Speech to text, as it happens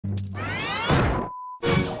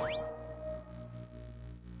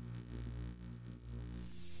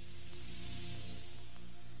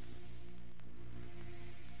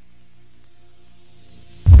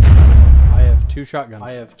Two shotguns.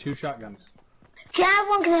 I have 2 shotguns. Can I have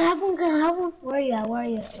one? Can I have one? Can I have one? Where are you at? Where are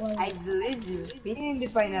you at? Where are you at? I believe you. Hindi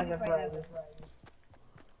pa inagawa.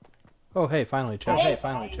 Oh, hey, finally, Chip. Hey,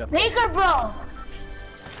 finally, Chip. Maker bro!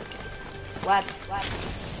 What?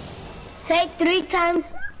 Say 3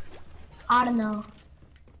 times. I don't know.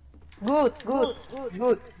 Good.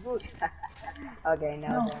 Okay,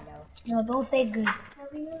 no. No, don't say good.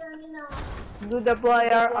 Good the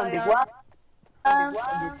player on the 1, on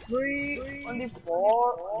the 3, on the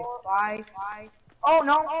 4, on the 5. Oh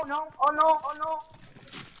no!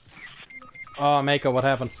 Oh, Mako, what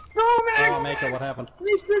happened? No, man! Oh, Mako, what happened?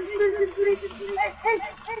 Please. Hey,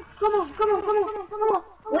 come on.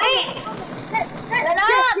 Wait! Shut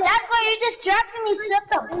up! That's why you're distracting me. Shut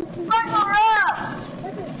the fuck up!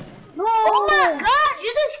 No! Oh my god!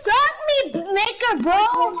 You distract me, Maker bro!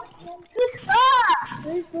 You suck!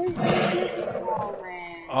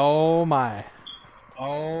 Oh man.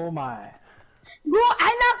 Oh my. Bro,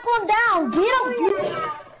 I'm not going down. Get him,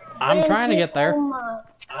 I'm trying to get there.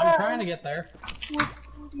 I'm trying to get there.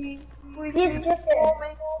 Please get there.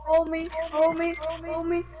 Hold me, please.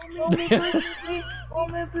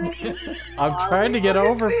 I'm trying to get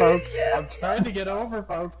over,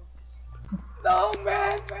 folks. No,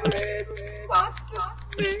 man, fuck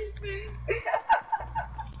me.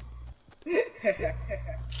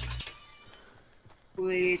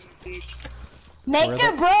 Please.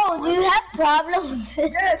 Maker bro, do you have problems?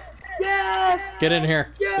 Yes. Get in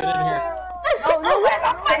here. Oh no, wait,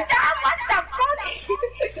 oh my god, what the fuck?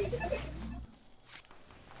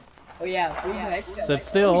 Oh yeah, Sit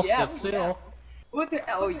still. Yeah. Sit still. What the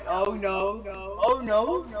oh no.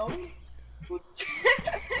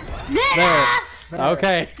 There.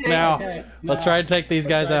 Okay, now let's try to take these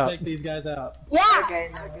guys out. Yeah.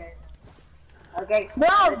 Okay.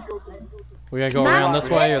 Bro, We gotta go around this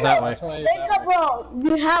way or that way? Maker bro,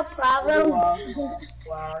 do you have problems?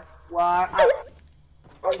 War.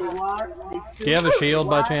 Do you have a shield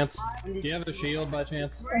by chance?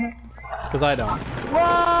 Because I don't.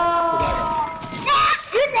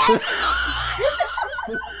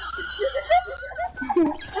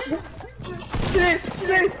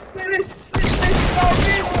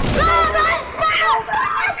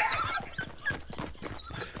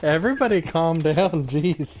 Everybody calm down,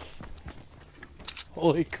 jeez.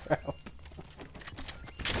 Holy crap.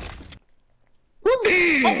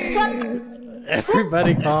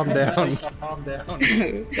 Everybody calm down. Please,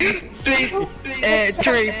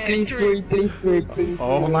 please.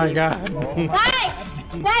 Oh my god.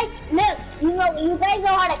 Guys, look, you guys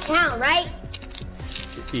know how to count, right?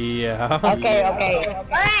 Yeah. Okay.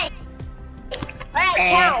 Alright,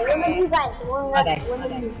 count. One of you guys. One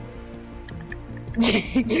of you. I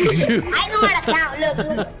know how to count. Look,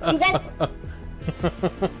 you guys.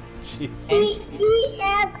 Jeez. C, E,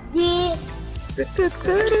 F, G.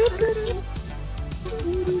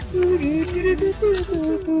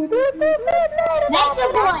 Maker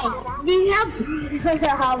boy, do you have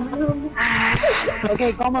problems?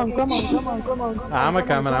 Okay, come on. I'm a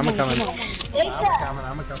coming.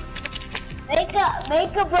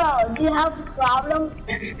 Maker bro, do you have problems?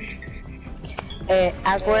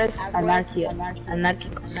 Aquas, anarchico.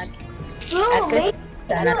 Bro,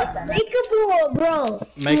 Maker bro,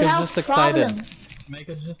 Make you us have just excited. problems.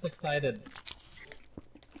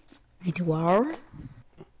 Wow.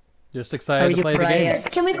 Just excited to play the game.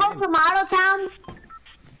 Can we go to Model Town?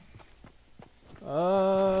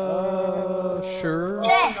 Sure.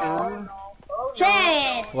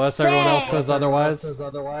 Chess. Unless everyone else says otherwise.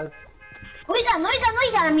 Oiga,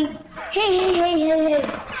 I mean, hey.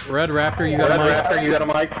 Red Raptor, you got a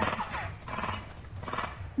mic?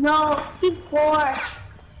 No, he's poor.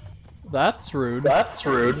 That's rude.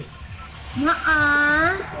 Nuh-uh.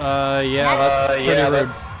 Yeah,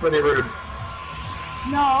 that's pretty rude.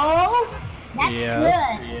 No, that's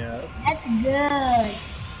Yeah. good. That's good.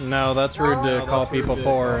 No, that's rude to call people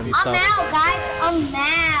poor and I'm stuff. out, guys. I'm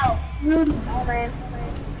out.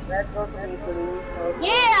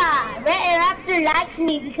 Yeah, Red Raptor likes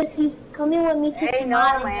me because he's coming with me to Hey, no,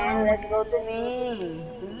 Tomato man, Town. let's go to me,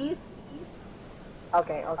 please.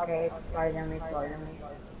 Okay, pardon me.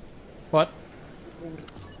 What?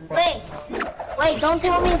 Wait, don't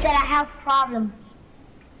tell me that I have problems.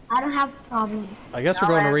 I don't have problems. I guess we're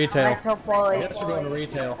going to retail. Metropolis,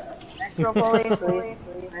 please.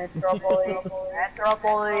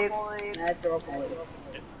 Metropolis.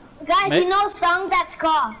 Guys, you know a song that's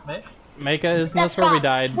called Maka, isn't this where we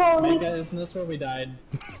died?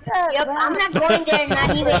 Yep, I'm not going there,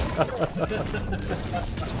 not even.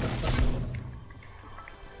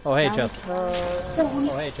 Oh, hey, chest.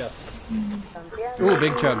 Oh, hey, chest. Ooh,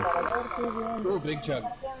 big chug. Ooh, big chug.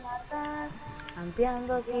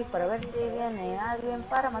 Campeando aquí para ver si viene alguien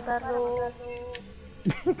para matarlo.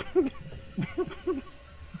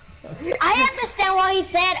 I understand what he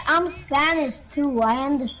said. I'm Spanish too. I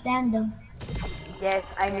understand them.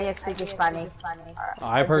 Yes, I may speak Spanish.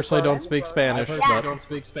 I personally don't speak Spanish, but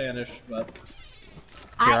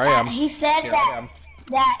here I am. He said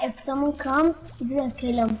that if someone comes, he's gonna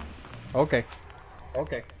kill him. Okay.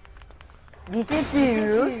 This is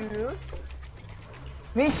you.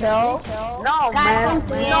 Mitchell. No, Guys, I'm man.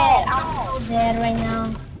 dead. No. I'm so dead right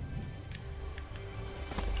now.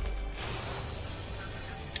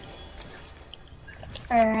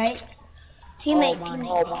 Alright. Teammate.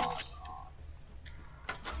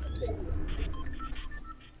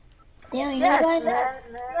 Damn, you Yes, guys?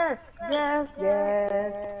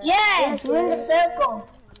 Yes, we're in the circle.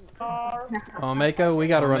 Oh, Maka, we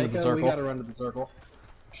gotta run to the circle.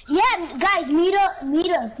 Yeah, guys, meet us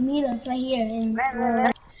right here.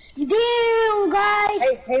 Damn, guys.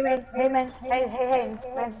 Hey, man. Wait, Hey,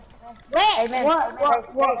 man.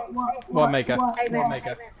 What, Maka?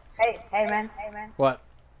 Hey, man. What?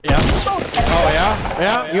 Yeah? Oh, yeah?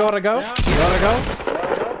 Yeah? You wanna go?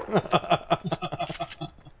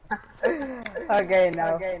 Okay,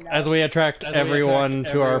 now. As we attract everyone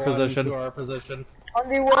to our position. On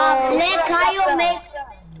the wall. Let Kyle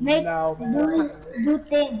make do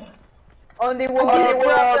things. On the wall.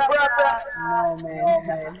 No,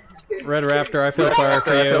 man. Red Raptor, I feel sorry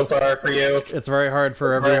for you. It's very hard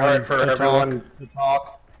for everyone to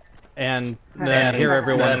talk and then hear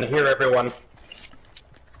everyone.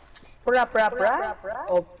 Bra.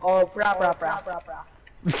 Oh, bra.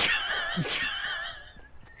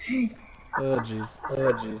 Oh jeez.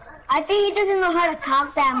 I think he doesn't know how to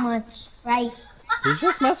talk that much, right? He's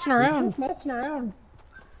just messing around.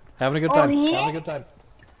 Having a good Oh, time. yeah?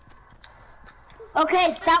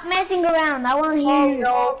 Okay, stop messing around. I want to hear you.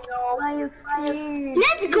 No. Let's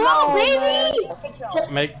go, baby!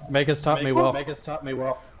 Make us taught me well.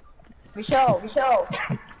 Michelle. Let's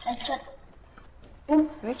check. And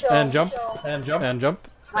jump. And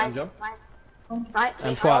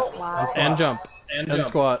squat. And jump. And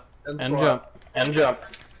squat. And jump.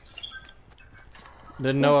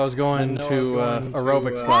 Didn't know I was going to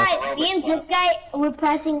aerobics class. Guys, me and this guy, we're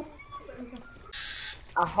pressing.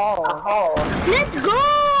 a hole. Let's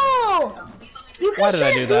go! Why did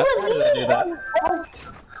I do that?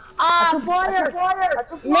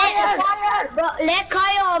 Let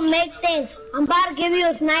Kyle make things. I'm about to give you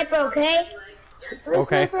a sniper, okay?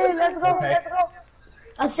 Okay. Let's go.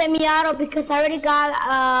 A semi-auto because I already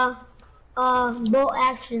got bolt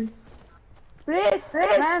action. Please,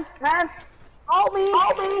 man. Help me.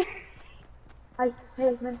 Hey,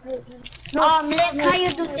 man. Let Kyle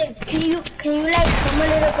do things. Can you like come a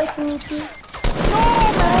little bit to me too? No,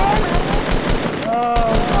 man.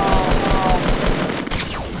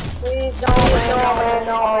 Please, no.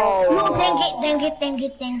 No, dang it.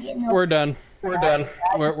 No. We're done. We're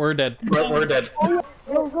dead.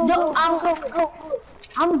 No,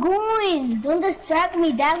 I'm going. Don't distract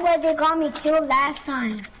me. That's why they got me killed last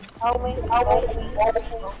time. Help me.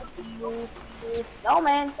 No,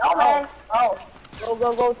 man. Oh. Go.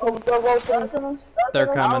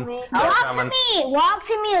 They're coming. Walk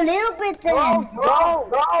to me a little bit then. Go.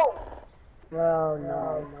 No.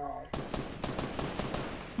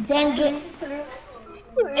 Dang it.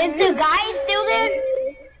 Is the guy still there?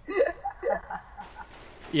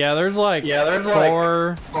 Yeah, there's like 6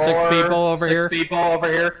 people over here.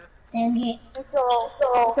 Dang it.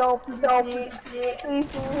 So, please.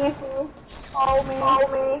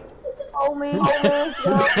 Hold me.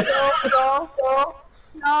 Go.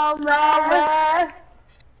 No, man.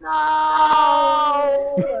 No.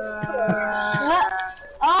 Shut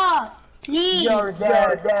up, please. You're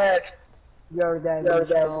dead.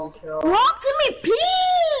 Walk to me,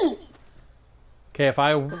 please. Okay,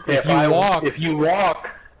 if you walk,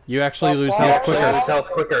 you actually lose health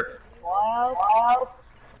quicker. Wow.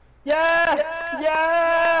 Yeah.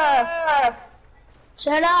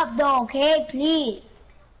 Shut up, though, okay, please.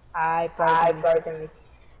 Pardon me.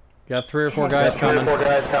 Got 3 or 4 guys coming.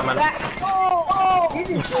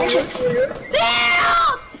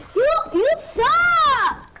 Bill! You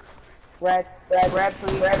suck! Red,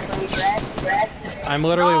 please. I'm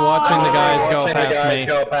literally watching the guys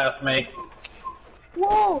go past me.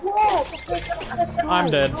 Whoa. I'm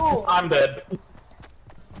dead.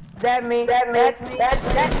 That me.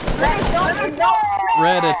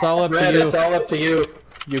 Red, it's all up to you. It's all up to you.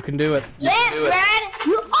 You can do it. Yes, Red!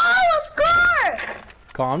 You almost scored!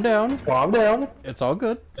 Calm down. Calm down. It's all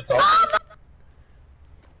good. It's all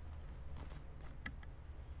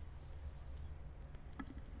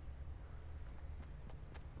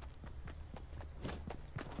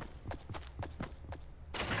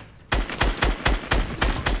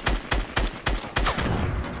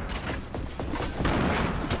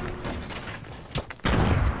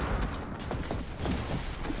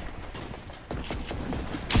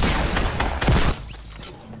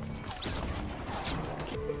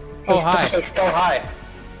Oh, hi. Oh, hi.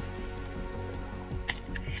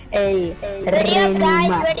 Hey, Ready up, guys,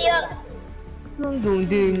 ready up.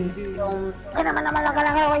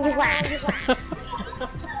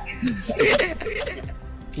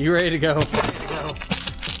 You ready to go?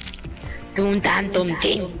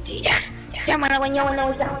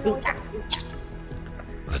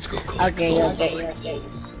 Let's go. Okay.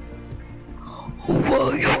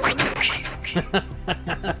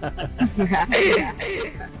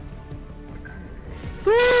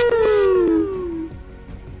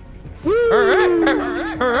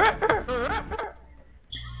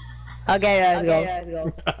 Okay, let's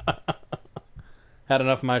go. Had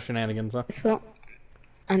enough of my shenanigans, huh? So,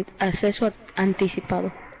 acceso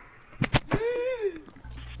anticipado.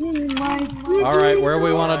 Alright, where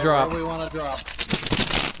we want to drop?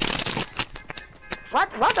 What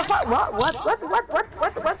the fuck? What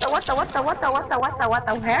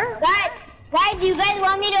the hell? Guys, do you guys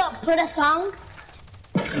want me to put a song?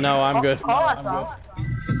 No, I'm good. Call a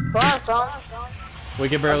song. We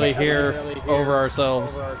can barely hear over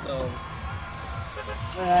ourselves.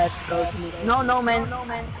 Let's go. No, man.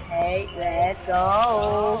 Hey, let's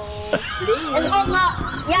go. Please. Let's go,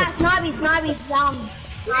 yeah, Snobby,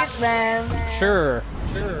 Please, man. Sure.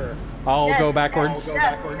 I'll go backwards.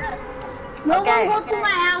 No Okay. one go to my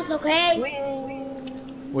house, okay?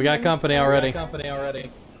 We got company already.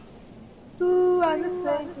 To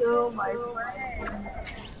understand you, my friend.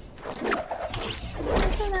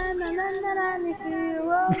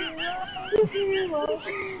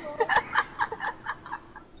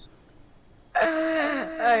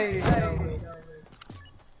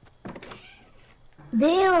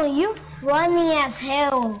 Damn, you funny as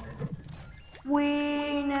hell.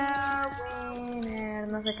 Winner.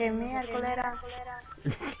 No sé qué miércoles era.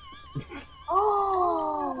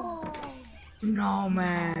 Oh. No,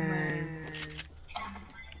 man.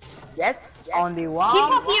 Yes, on the wall.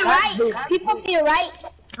 People feel right.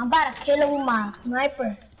 I'm about to kill him with my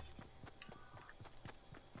sniper.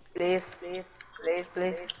 Please. Let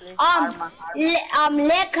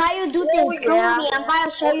Caillou do things. Come with me. I'm about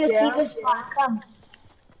to show you a secret spot. Come.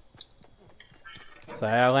 So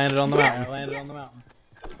I landed on the mountain.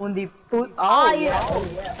 On the foot. Oh yeah.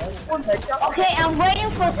 Okay, I'm waiting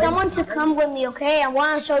for someone to come with me. Okay, I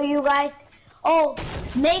want to show you guys. Oh,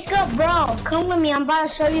 makeup, bro. Come with me. I'm about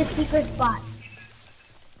to show you a secret spot.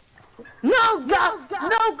 No, go,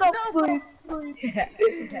 please.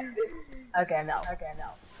 Okay, no.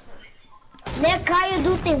 Let Caillou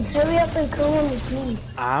do things. Hurry up and come with me,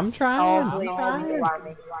 please. I'm trying.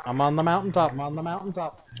 I'm on the mountaintop.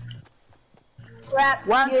 Crap.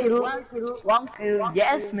 One kill.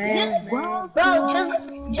 Yes, man. Bro,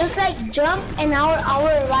 just like jump and I'll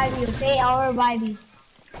revive you. Okay, I'll revive you.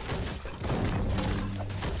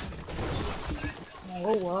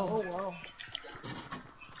 Oh, wow.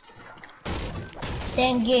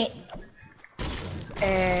 Then get.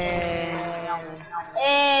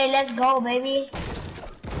 Hey, let's go, baby.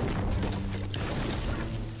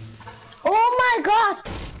 Oh my gosh!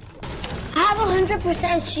 I have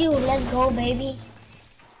 100% shield. Let's go, baby.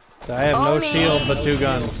 So I have no shield but 2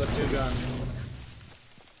 guns.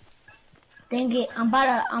 Dang it! I'm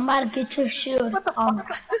about to get your shield.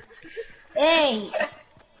 Hey!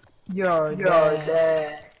 You're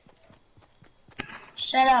dead.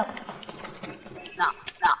 Shut up. No.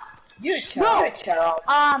 You shut up.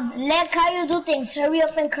 Let Caillou do things. Hurry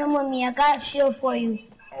up and come with me. I got a shield for you.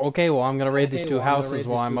 Okay, well I'm gonna raid these 2 houses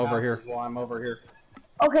while I'm over here.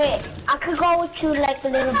 Okay, I could go with you like a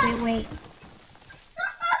little bit. Wait.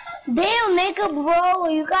 Damn, makeup, bro.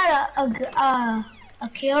 You got a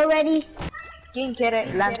kill already? ¿Quién quiere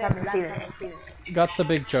lanzar misiles? Got the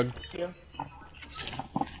big chug.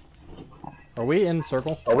 Are we in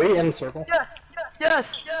circle?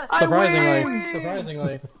 Yes.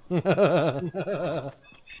 Surprisingly.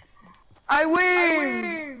 I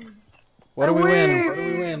win. What do we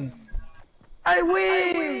win? I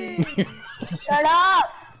win. Shut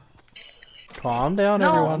up. Calm down,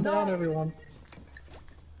 everyone.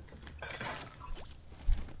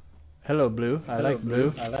 Hello, Blue. I like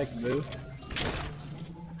Blue. I like Blue.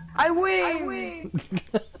 I win!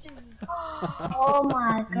 Oh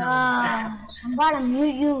my gosh. I'm about to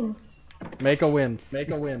mute you. Make a win. Make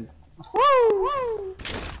a win. Woo!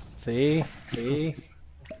 See? See?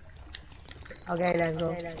 Okay, let's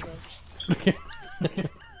go.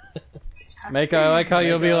 Make I like how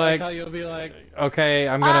you'll be like, okay,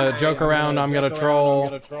 I'm gonna joke around, I'm gonna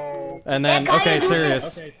troll, and then, okay,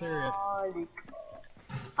 serious.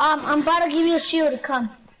 I'm about to give you a shield to come.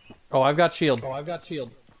 Oh, I've got shield.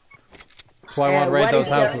 That's why I want to raid those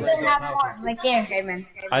houses. Right there. Hey, man.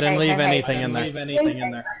 I didn't leave anything in there.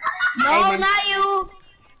 No, not you.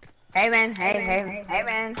 Hey, man. Hey,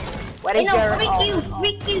 man. What is No, your freak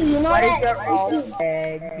you, you know What that? is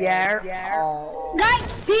your Guys,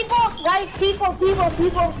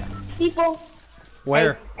 people.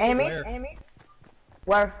 Where? Enemy?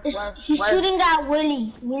 Where? He's shooting at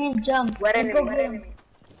Willie. Willie jump. Let's go get him.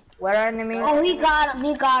 Where enemy? Oh, he got him.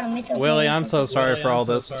 It's okay. Willie, I'm so sorry for all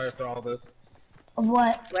this. Of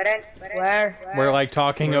what? Where? We're like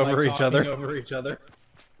talking over each other.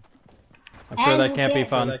 I'm sure that can't be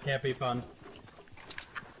fun.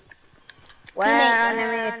 Where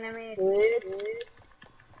enemy?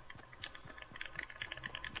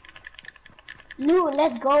 Lou,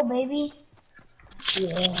 let's go, baby.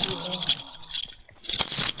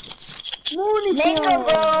 Make a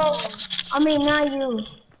bro. I mean, not you.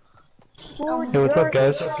 Hey, what's up,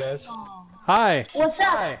 guys? Hi. What's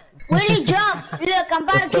up? Willie, jump. Look, I'm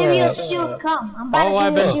about to give you a shield. Come. I'm about to Oh, give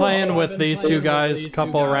I've you a been shield. playing with these two guys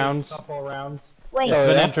couple rounds. Wait.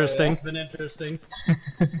 It's been interesting.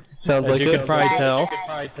 Sounds As like you it. could probably tell.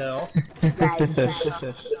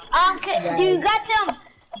 Do you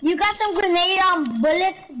got some grenade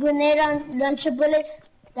launcher bullets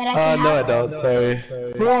that I can No, I have? don't. Sorry.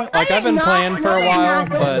 Like, I've been playing for a while,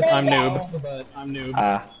 but I'm noob.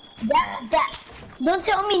 Don't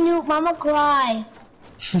tell me noob, mama cry.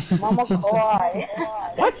 Mama cry.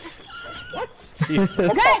 What? Jesus.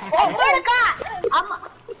 Guys, I swear to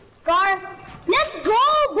God, let's go,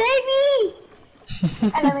 baby.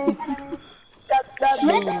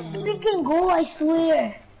 Let's freaking go, I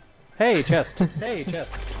swear. Hey, chest. Enemy.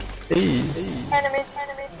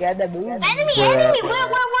 Get the boom. Enemy, where?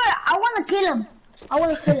 I wanna kill him.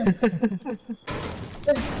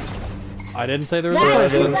 I didn't say there was a Guys,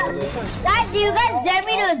 person. do you guys dare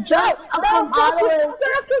me to jump up from all the way?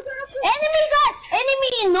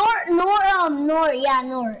 Enemy, north.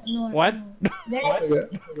 What?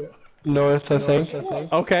 North, I think.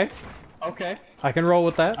 Okay. I can roll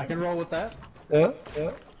with that. Yeah.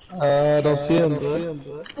 I don't see him.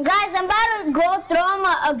 Guys, I'm about to go throw him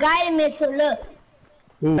a guided missile, look.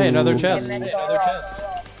 Hey, another chest.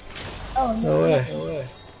 Oh, No way.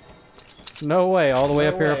 No way, all the way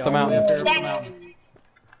up here up the mountain. Thanks.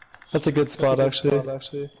 That's a good spot, actually.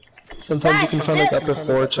 Sometimes you can find like up to 4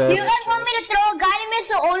 Do you chests. guys want me to throw a guided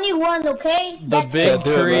missile? Only one, okay? The That's big it.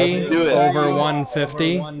 do it, tree bro. Do it. over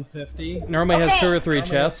 150 normally has 2 or 3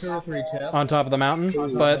 chests on top of the mountain,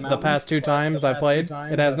 but the past 2 times I played,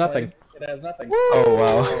 it has nothing. Oh,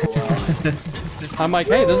 wow. I'm like,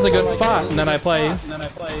 hey, this is a good spot, and then I play,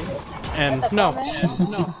 and no.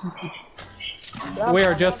 We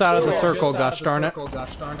are just out of the circle, gosh darn it.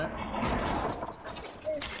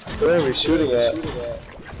 Where are we shooting at?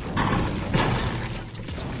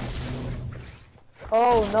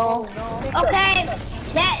 Oh no. Okay,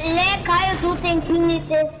 let Kyle do things. You need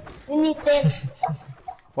this.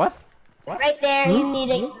 What? Right there, you need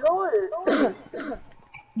it.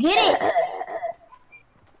 Get it.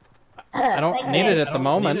 I don't need it at the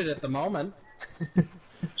moment.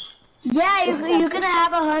 Yeah, you're gonna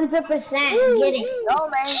have 100%. Get it. No,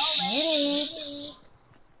 man.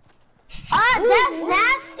 Ah, that's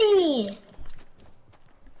nasty.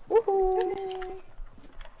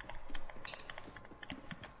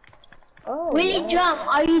 Oh, Willie, jump.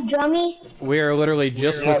 Are you drummy? We are literally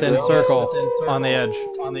just within circle on the edge.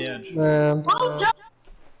 Man, Oh,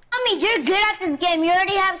 Drummy, you're good at this game. You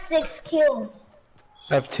already have 6 kills.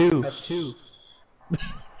 I have 2.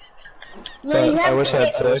 No, you But I have wish I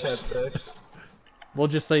had 6. 6. We'll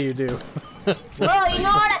just say you do. Bro, you know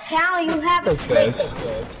how to count. You have Thanks, 6.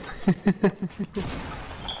 guys.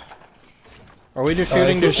 Are we just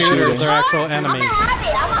shooting to shoot, or is there actual enemies?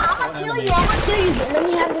 I'm gonna kill you. Let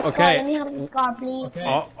me have this Okay. car. Let me have this car, please.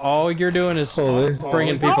 All you're doing is Holy.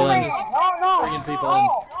 bringing people in. No. Bringing people in.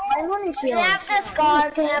 My munition. Can I have this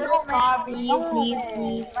car? Please?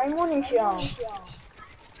 My munition.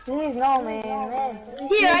 Please, no, man.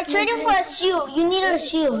 Here, I traded for a shield. You need a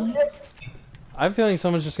shield. I have a feeling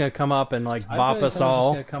someone's just gonna come up and like bop us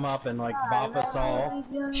all. Bro,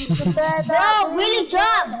 really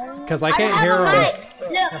jump! Cause I can't hear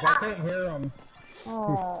them.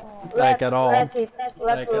 Look, Like at all.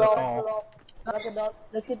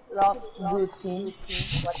 Look it lock good team.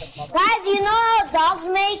 What the fuck? guys, you know how dogs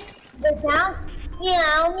make the sound?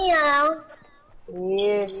 Meow, meow.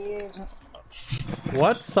 Yes.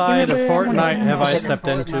 What side of Fortnite have I stepped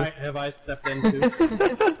into?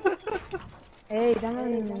 Hey,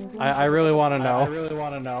 dame. I really want to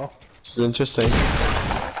know. It's interesting.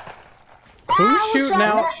 Who's shooting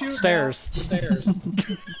out stairs?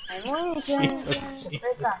 Willie, jump!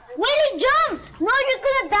 No, you're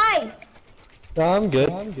gonna die. No, I'm good.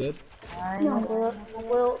 Ay, no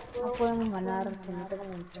podemos ganar si no tengo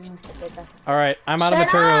munición en escopeta. Alright, I'm out of Shut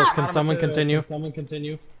materials. up! Can someone continue?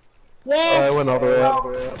 Yes. I went all the way up.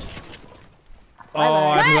 Oh,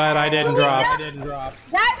 I'm glad I didn't drop.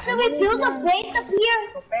 Guys, should we build a base up here?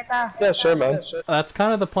 Escopeta. Yeah, sure, man. That's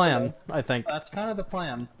kind of the plan, I think.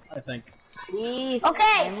 Please.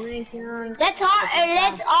 Okay. Munición. Let's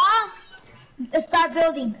all start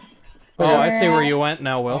building. Oh, I see where you went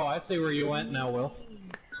now, Will.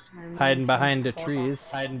 Hiding behind the trees.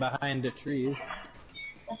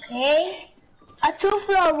 Okay. A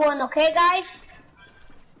 2-floor one, okay, guys?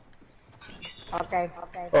 Okay.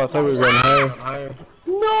 Oh, I thought we were going higher.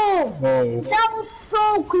 No! Whoa. That was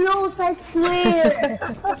so close, I swear!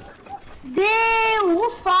 Damn, who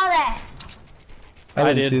saw that?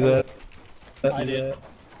 I did. didn't see that.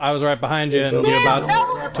 I was right behind you and you Damn, about that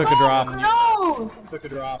was took so a drop. close!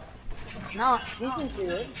 No, this is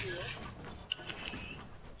it.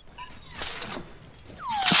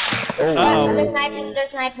 Oh, They're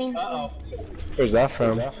sniping. where's that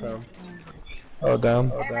from? Oh, down.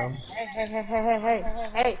 Hey.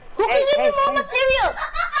 Who can give me more materials?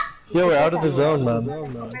 Yo, we're out of the zone,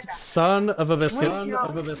 man. Son of a biscuit.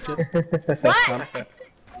 What?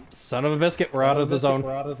 Son of a biscuit, we're out of the zone.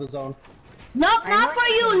 Nope, not for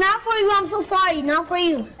you, I'm so sorry, not for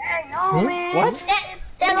you. Hey, no, man. What?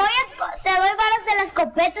 Te doy balas de la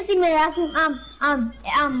escopeta si me das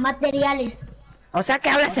materiales. O sea que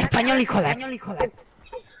hablas español, hijo de...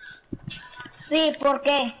 Sí, ¿por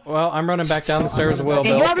qué? Well, I'm running back down the stairs, Will,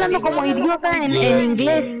 Yo Bill. hablando como idiota en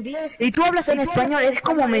inglés y tú hablas en español, eres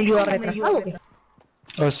como medio retrasado.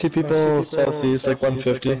 Oh, I see people southeast, like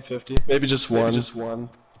 150. Maybe just one.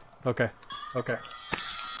 Okay.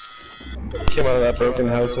 Came out of that broken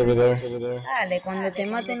house over there. Dale, cuando te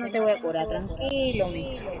mate no te voy a curar, tranquilo,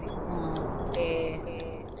 mijo.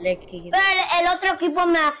 Pero el otro equipo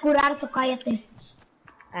me va a curar, so cállate.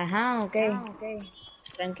 Ajá, ok.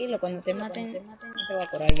 Tranquilo, cuando te maten no te voy a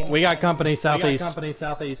curar yo. We got company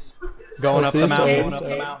southeast. Going up the mountain.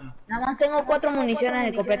 Nada más tengo 4 municiones de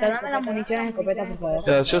escopeta. Dame las municiones de escopeta, por favor.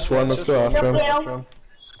 Yeah, it's just one. Let's go after Yo him. quiero.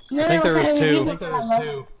 No I think there was two.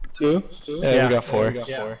 Two? Yeah, we got four.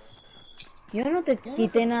 Yo no te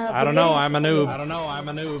quité nada. I don't know, I'm a noob.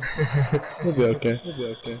 We'll be okay.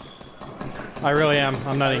 I really am.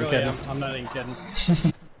 I'm not even kidding.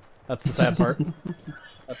 That's the sad part.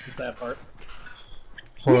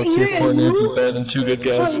 Well, two Fortnite is better than two good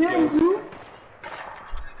guys. I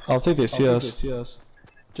don't think they see us.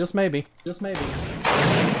 Just maybe.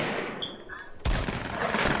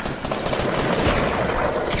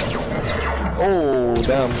 Oh,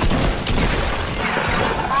 damn.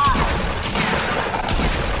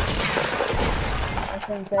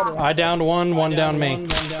 En serio. I downed one downed me.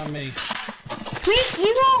 Freak,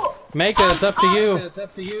 you know. Make it, it's up to you.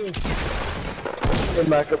 Come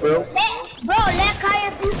back up, bro. Bro, let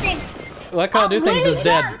Kaya do things. Let Kyle do things is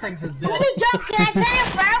dead. Really jump, can I send a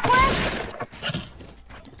fire request?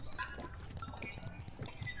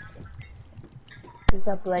 He's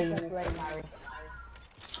a player. Sorry.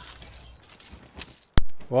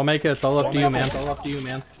 Well, make it, it's all up to you, man.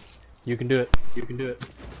 You can do it.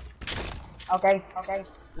 Okay.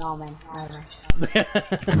 No, man.